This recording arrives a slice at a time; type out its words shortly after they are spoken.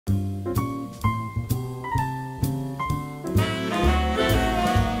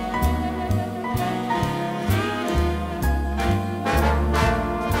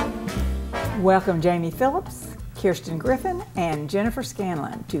Welcome Jamie Phillips, Kirsten Griffin, and Jennifer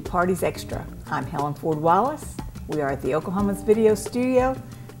Scanlon to Parties Extra. I'm Helen Ford Wallace. We are at the Oklahoman's video studio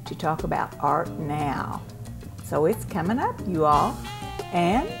to talk about Art Now. So it's coming up, you all,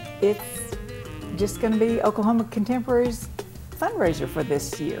 and it's just going to be Oklahoma Contemporary's fundraiser for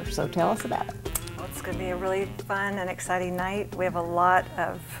this year. So tell us about it. Well, it's going to be a really fun and exciting night. We have a lot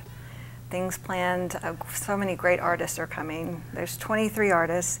of things planned. So many great artists are coming. There's 23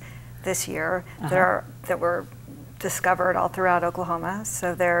 artists this year that were discovered all throughout Oklahoma.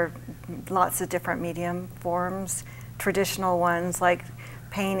 So there are lots of different medium forms, traditional ones like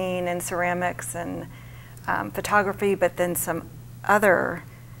painting and ceramics and photography, but then some other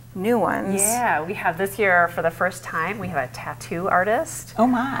new ones. Yeah, we have this year for the first time, we have a tattoo artist. Oh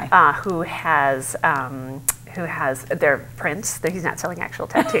my. Who has their prints. He's not selling actual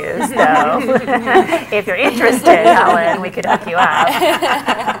tattoos, though. If you're interested, Helen, we could hook you up.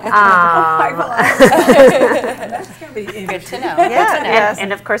 That's going to be interesting. Good to know. Yeah,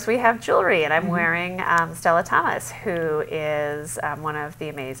 and of course, we have jewelry, and I'm wearing Stella Thomas, who is one of the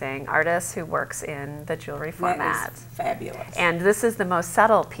amazing artists who works in the jewelry format. That is fabulous. And this is the most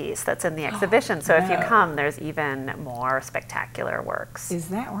subtle piece that's in the exhibition, so if you come, there's even more spectacular works. Is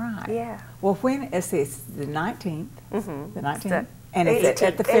that right? Yeah. Well, when is this? The 19th? Mm-hmm. The 19th? The And it's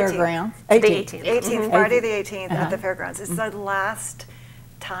at the 18th. fairgrounds? 18th. 18th, Friday the 18th at the fairgrounds. It's the last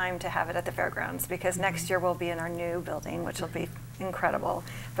time to have it at the fairgrounds because next year we'll be in our new building, which will be incredible.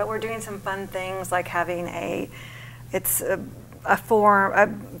 But we're doing some fun things like having a big, I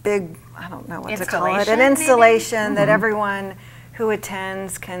don't know what to call it, an installation that everyone who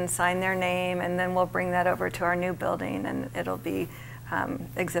attends can sign their name, and then we'll bring that over to our new building and it'll be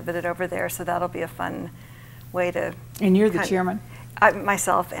exhibited over there. So that'll be a fun way to. And you're the chairman?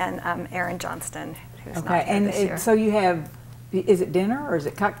 Myself and Aaron Johnston, who's not here this year. So you have, is it dinner or is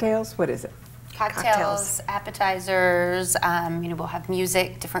it cocktails? What is it? Cocktails, appetizers, we'll have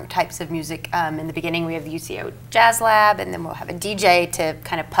music, different types of music. In the beginning, we have the UCO Jazz Lab, and then we'll have a DJ to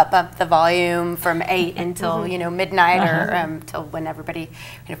kind of pump up the volume from 8 until midnight or till when everybody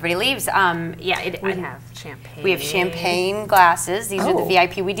leaves. We have champagne. We have champagne glasses. These are the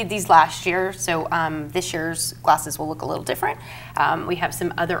VIP. We did these last year, so this year's glasses will look a little different. We have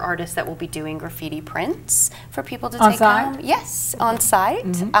some other artists that will be doing graffiti prints for people to take home. Yes, on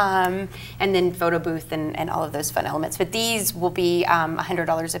site, and then photo booth and all of those fun elements. But these will be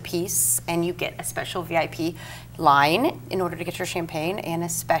 $100 a piece, and you get a special VIP line in order to get your champagne and a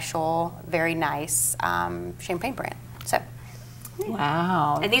special, very nice champagne brand. So.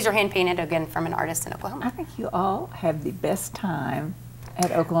 Wow. And these are hand painted again from an artist in Oklahoma. I think you all have the best time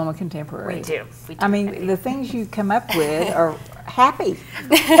at Oklahoma Contemporary. We do. I mean, the things you come up with are happy.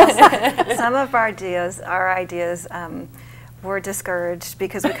 Some of our ideas were discouraged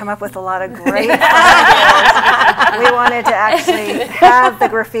because we come up with a lot of great ideas. We wanted to actually have the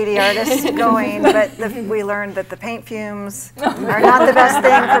graffiti artists going, but we learned that the paint fumes are not the best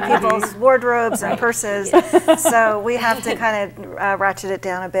thing for people's wardrobes and purses, so we have to kind of ratchet it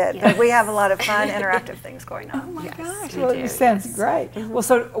down a bit. But we have a lot of fun, interactive things going on. Oh my gosh, well, it sounds great. Well,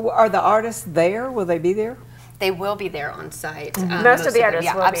 so are the artists there? Will they be there? They will be there on site. Most of the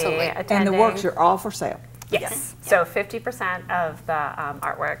artists will be attending. And the works are all for sale? Yes. So 50% of the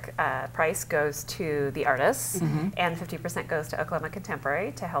artwork price goes to the artists, and 50% goes to Oklahoma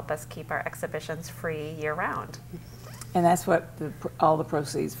Contemporary to help us keep our exhibitions free year-round. And that's what all the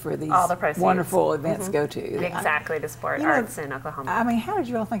proceeds for these wonderful events go to. Exactly, to support arts in Oklahoma. I mean, how did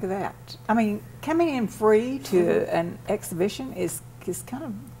you all think of that? I mean, coming in free to an exhibition is kind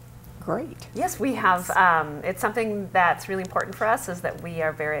of great. Yes, we have. It's something that's really important for us is that we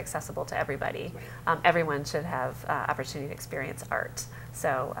are very accessible to everybody. Everyone should have opportunity to experience art.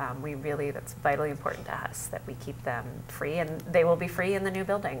 So that's vitally important to us that we keep them free, and they will be free in the new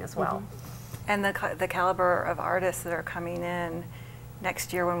building as well. And the caliber of artists that are coming in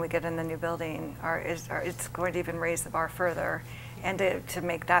next year when we get in the new building it's going to even raise the bar further, and to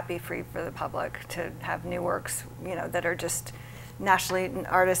make that be free for the public, to have new works, that are just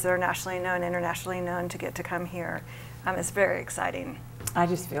artists that are nationally known, internationally known, to get to come here. It's very exciting. I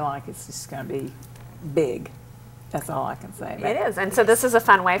just feel like it's just going to be big. That's all I can say. It is, and so this is a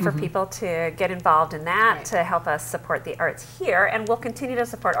fun way for people to get involved in that, to help us support the arts here, and we'll continue to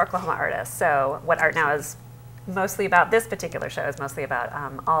support Oklahoma artists. So what Art Now is mostly about, this particular show is mostly about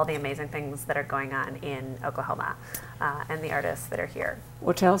all the amazing things that are going on in Oklahoma and the artists that are here.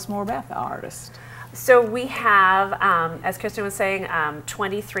 Well, tell us more about the artist. So we have, as Kristen was saying,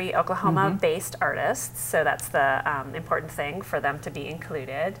 23 Oklahoma-based artists. So that's the important thing for them to be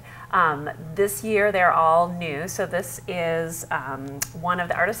included. This year they're all new. So this is one of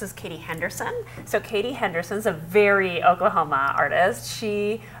the artists is Katie Henderson. So Katie Henderson's a very Oklahoma artist.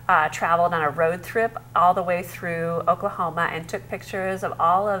 She traveled on a road trip all the way through Oklahoma and took pictures of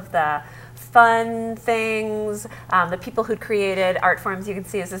all of the fun things. The people who created art forms, you can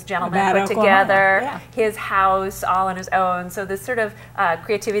see, is this gentleman put together his house all on his own. So this sort of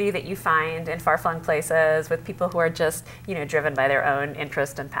creativity that you find in far-flung places with people who are just, you know, driven by their own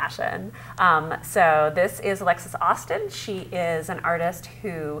interest and passion. So this is Alexis Austin. She is an artist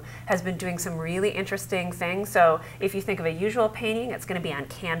who has been doing some really interesting things. So if you think of a usual painting, it's going to be on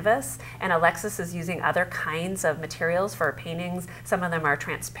canvas, and Alexis is using other kinds of materials for her paintings. Some of them are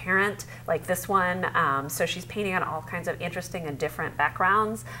transparent, like this one. So she's painting on all kinds of interesting and different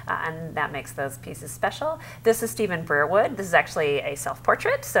backgrounds, and that makes those pieces special. This is Stephen Brearwood. This is actually a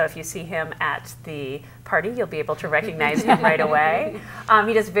self-portrait, so if you see him at the party, you'll be able to recognize him right away.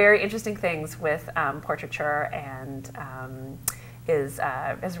 He does very interesting things with portraiture and has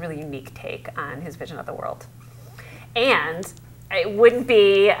a really unique take on his vision of the world. And it wouldn't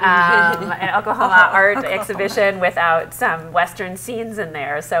be an Oklahoma art exhibition without some Western scenes in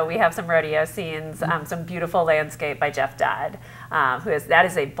there. So we have some rodeo scenes, some beautiful landscape by Jeff Dodd, that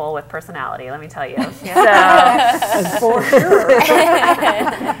is a bull with personality, let me tell you. So, for sure.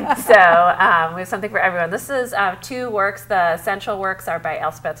 So we have something for everyone. This is 2 works. The central works are by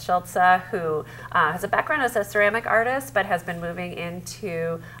Elspeth Schulze, who has a background as a ceramic artist, but has been moving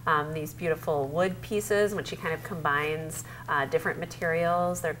into these beautiful wood pieces, when she kind of combines different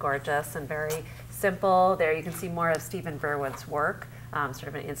materials. They're gorgeous and very simple. There you can see more of Stephen Brearwood's work. Sort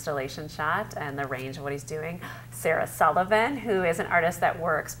of an installation shot and the range of what he's doing. Sarah Sullivan, who is an artist that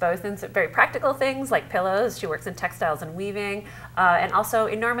works both in very practical things like pillows. She works in textiles and weaving, and also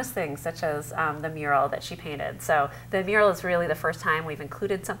enormous things such as the mural that she painted. So the mural is really the first time we've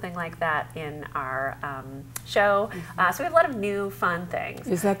included something like that in our show. So we have a lot of new fun things.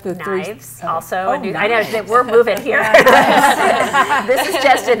 Is that the knives? Oh. Also, Oh, a new, nice. I know that we're moving here. This is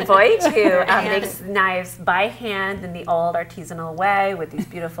Justin Voigt, who makes knives by hand in the old artisanal way, with these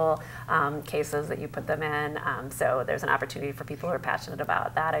beautiful cases that you put them in. So there's an opportunity for people who are passionate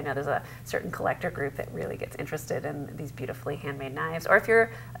about that. I know there's a certain collector group that really gets interested in these beautifully handmade knives. Or if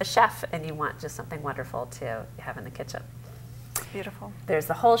you're a chef and you want just something wonderful to have in the kitchen. Beautiful. There's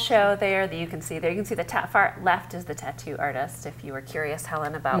the whole show there that you can see there. You can see the top far left is the tattoo artist. If you were curious,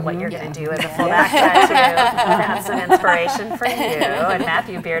 Helen, about what you're going to do as a full back tattoo, that's an inspiration for you. And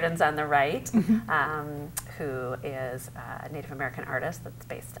Matthew Bearden's on the right, who is a Native American artist that's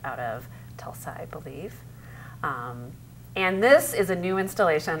based out of Tulsa, I believe. And this is a new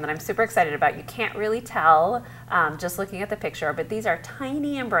installation that I'm super excited about. You can't really tell just looking at the picture, but these are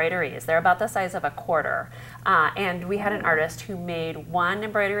tiny embroideries. They're about the size of a quarter. And we had an artist who made 1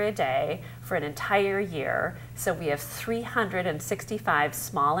 embroidery a day for an entire year. So we have 365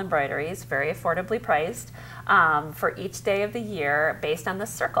 small embroideries, very affordably priced, for each day of the year based on the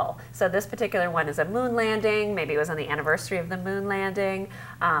circle. So this particular one is a moon landing. Maybe it was on the anniversary of the moon landing.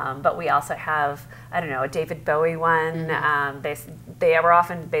 But we also have, I don't know, a David Bowie one. They were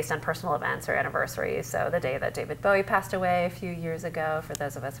often based on personal events or anniversaries. So the day that David Bowie passed away a few years ago, for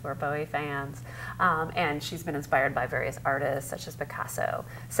those of us who are Bowie fans. And she's been inspired by various artists such as Picasso.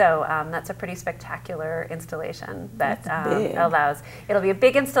 So that's a pretty spectacular installation that allows, it'll be a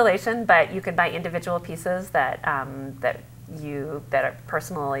big installation, but you can buy individual pieces that are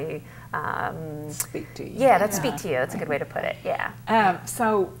personally speak to you. Yeah, that speak to you. That's a good way to put it. Yeah.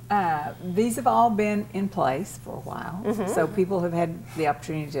 So these have all been in place for a while. So people have had the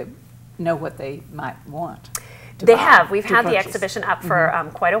opportunity to know what they might want. They have. We've had the exhibition up for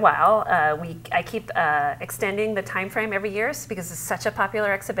quite a while. I keep extending the time frame every year because it's such a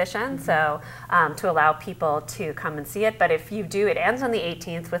popular exhibition, so to allow people to come and see it. But if you do, it ends on the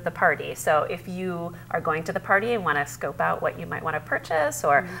 18th with the party. So if you are going to the party and want to scope out what you might want to purchase,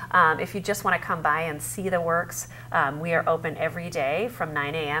 or if you just want to come by and see the works, we are open every day from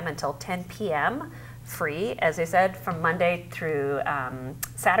 9 a.m. until 10 p.m. free, as I said, from Monday through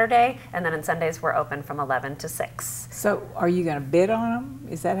Saturday, and then on Sundays we're open from 11 to 6. So are you going to bid on them?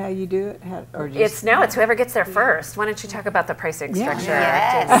 Is that how you do it? Or just it's whoever gets there first. Why don't you talk about the pricing structure?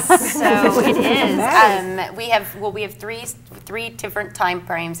 Yes, so it is. We have three different time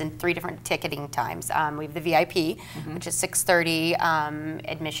frames and 3 different ticketing times. We have the VIP, which is 6:30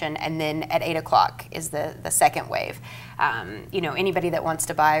 admission, and then at 8 o'clock is the second wave. you know, anybody that wants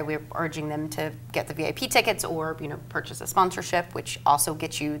to buy, we're urging them to get the VIP tickets or, you know, purchase a sponsorship, which also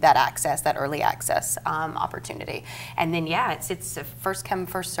gets you that access, that early access opportunity. And then, yeah, it's a first come,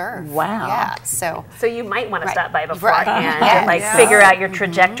 first serve. Wow. Yeah, so you might want to Right. stop by beforehand Right. and like Yeah. figure out your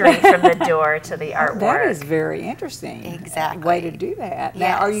trajectory from the door to the artwork. That is very interesting. Exactly. Way to do that.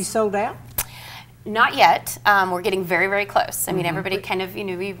 Now, are you Yes. sold out? not yet. We're getting very, very close. I mean, everybody kind of, you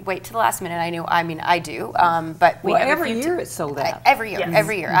know, we wait to the last minute. I do. But we Well, have a every few year it's sold out. Every year, Yes.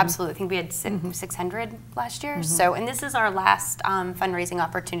 every year, absolutely. I think we had 600 last year. So, and this is our last fundraising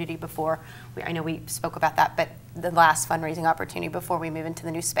opportunity before, I know we spoke about that, but the last fundraising opportunity before we move into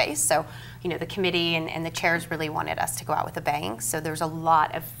the new space. So, you know, the committee and the chairs really wanted us to go out with a bang. So there's a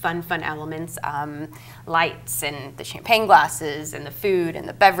lot of fun elements, lights and the champagne glasses and the food and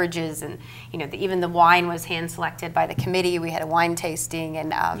the beverages and, you know, even the wine was hand selected by the committee. We had a wine tasting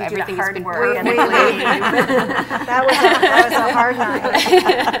and everything has been perfectly. That was a hard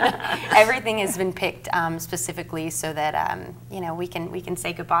night. Everything has been picked specifically so that you know, we can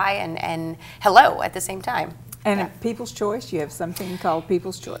say goodbye and hello at the same time. And a People's Choice, you have something called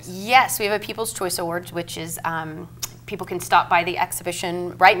People's Choice. Yes, we have a People's Choice Awards, which is people can stop by the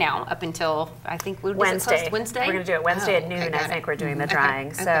exhibition right now up until I think Wednesday. Wednesday. We're going to do it Wednesday at okay, noon. I got think it. we're doing the Okay, drawing.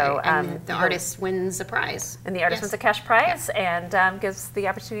 okay. So And the artist wins a prize. and the artist Yes. wins a cash prize and gives the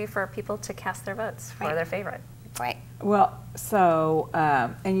opportunity for people to cast their votes for Right. their favorite. Right. Well, so,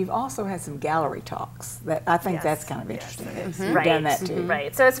 and you've also had some gallery talks. That I think Yes, that's kind of yes. interesting. You've done that too.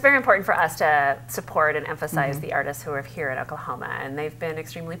 Right. So it's very important for us to support and emphasize the artists who are here in Oklahoma, and they've been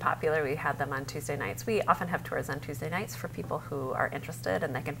extremely popular. We had them on Tuesday nights. We often have tours on Tuesday nights for people who are interested,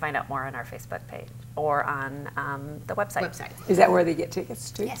 and they can find out more on our Facebook page or on the website. Is that where they get tickets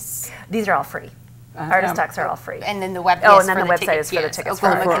too? Yes. These are all free. Artist talks are all free. And then the web. Oh, yes, and then for the website tickets, is for the yes, tickets for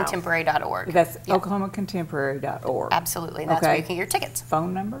Art Now. OklahomaContemporary.org. That's Yeah. OklahomaContemporary.org. Absolutely, and that's where Okay. you can get your tickets.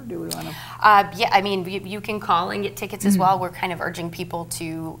 Phone number? Do we want to? Yeah, I mean, you can call and get tickets as well. We're kind of urging people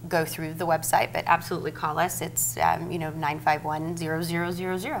to go through the website, but absolutely call us. It's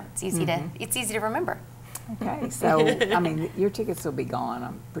 951-0000. It's easy to remember. Okay, so I mean, your tickets will be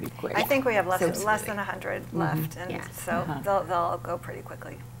gone pretty quick. I think we have less Absolutely. than 100 left, and Yeah. so they'll go pretty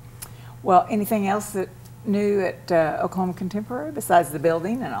quickly. Well, anything else that new at Oklahoma Contemporary besides the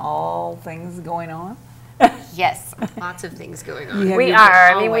building and all things going on? Yes, lots of things going on. You have We your-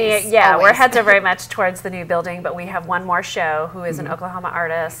 are. I mean, Always, we're always. heads are very much towards the new building, but we have one more show who is an Oklahoma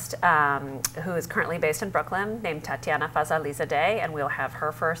artist who is currently based in Brooklyn named Tatiana Fazalizadeh, and we'll have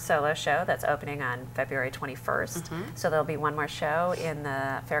her first solo show that's opening on February 21st. So there'll be one more show in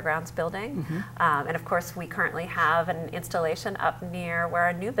the Fairgrounds building. And of course, we currently have an installation up near where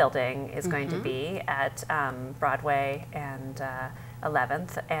our new building is going to be at Broadway and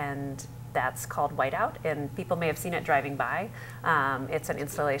 11th. And that's called Whiteout, and people may have seen it driving by. It's an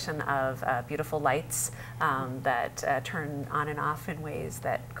installation of beautiful lights that turn on and off in ways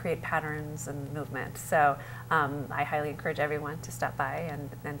that create patterns and movement. So I highly encourage everyone to stop by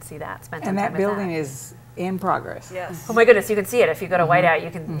and see that, spend some And time that with building that. is in progress. Yes. Oh my goodness, you can see it if you go to Whiteout.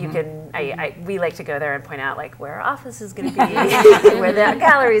 You can. We like to go there and point out like where our office is going to be, where the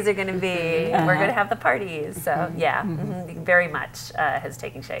galleries are going to be. We're going to have the parties. So yeah, very much is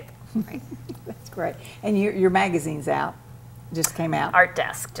taking shape. That's great. And your magazine's out, just came out. Art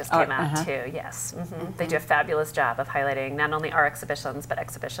Desk just came Art, out too, yes. They do a fabulous job of highlighting not only our exhibitions, but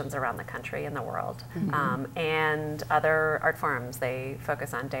exhibitions around the country and the world. And other art forms. They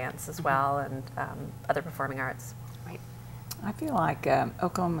focus on dance as well and other performing arts. Right. I feel like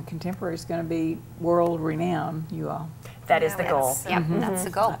Oklahoma Contemporary is going to be world renowned, you all. That is the goal. Yep, that's the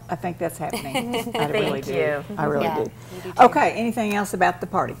goal. I think that's happening. I really do. you. I really Yeah, do. we do too. Okay, anything else about the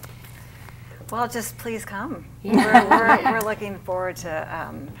party? Well, just please come. We're looking forward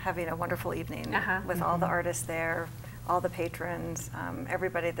to having a wonderful evening with all the artists there, all the patrons,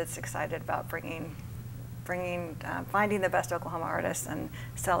 everybody that's excited about finding the best Oklahoma artists and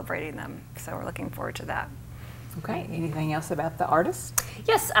celebrating them. So we're looking forward to that. Okay, anything else about the artists?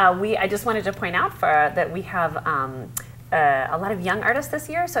 Yes, I just wanted to point out that we have a lot of young artists this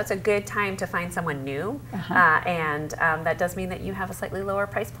year, so it's a good time to find someone new. And that does mean that you have a slightly lower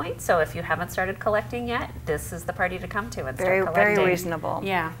price point. So if you haven't started collecting yet, this is the party to come to and start collecting. Very reasonable.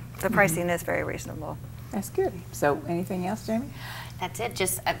 Yeah. The pricing is very reasonable. That's good. So anything else, Jamie? That's it.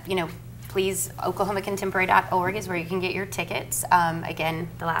 Just, please, OklahomaContemporary.org is where you can get your tickets. Again,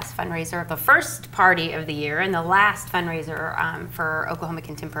 the last fundraiser, the first party of the year, and the last fundraiser for Oklahoma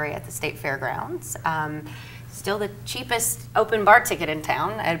Contemporary at the State Fairgrounds. Still the cheapest open bar ticket in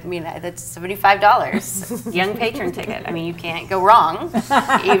town. I mean, that's $75. Young patron ticket. I mean, you can't go wrong.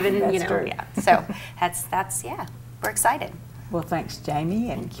 Even, That's true. yeah. So that's yeah. we're excited. Well, thanks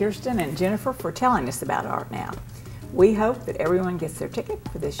Jamie and Kirsten and Jennifer for telling us about ArtNow. We hope that everyone gets their ticket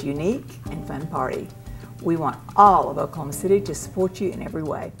for this unique and fun party. We want all of Oklahoma City to support you in every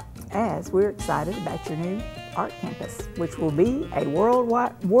way, as we're excited about your new art campus, which will be a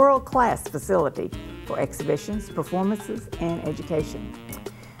world-class facility for exhibitions, performances, and education.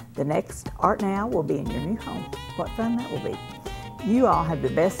 The next ArtNow will be in your new home. What fun that will be. You all have the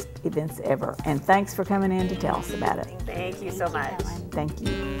best events ever, and thanks for coming in to tell us about it. Thank you so much. Thank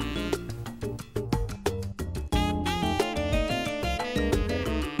you.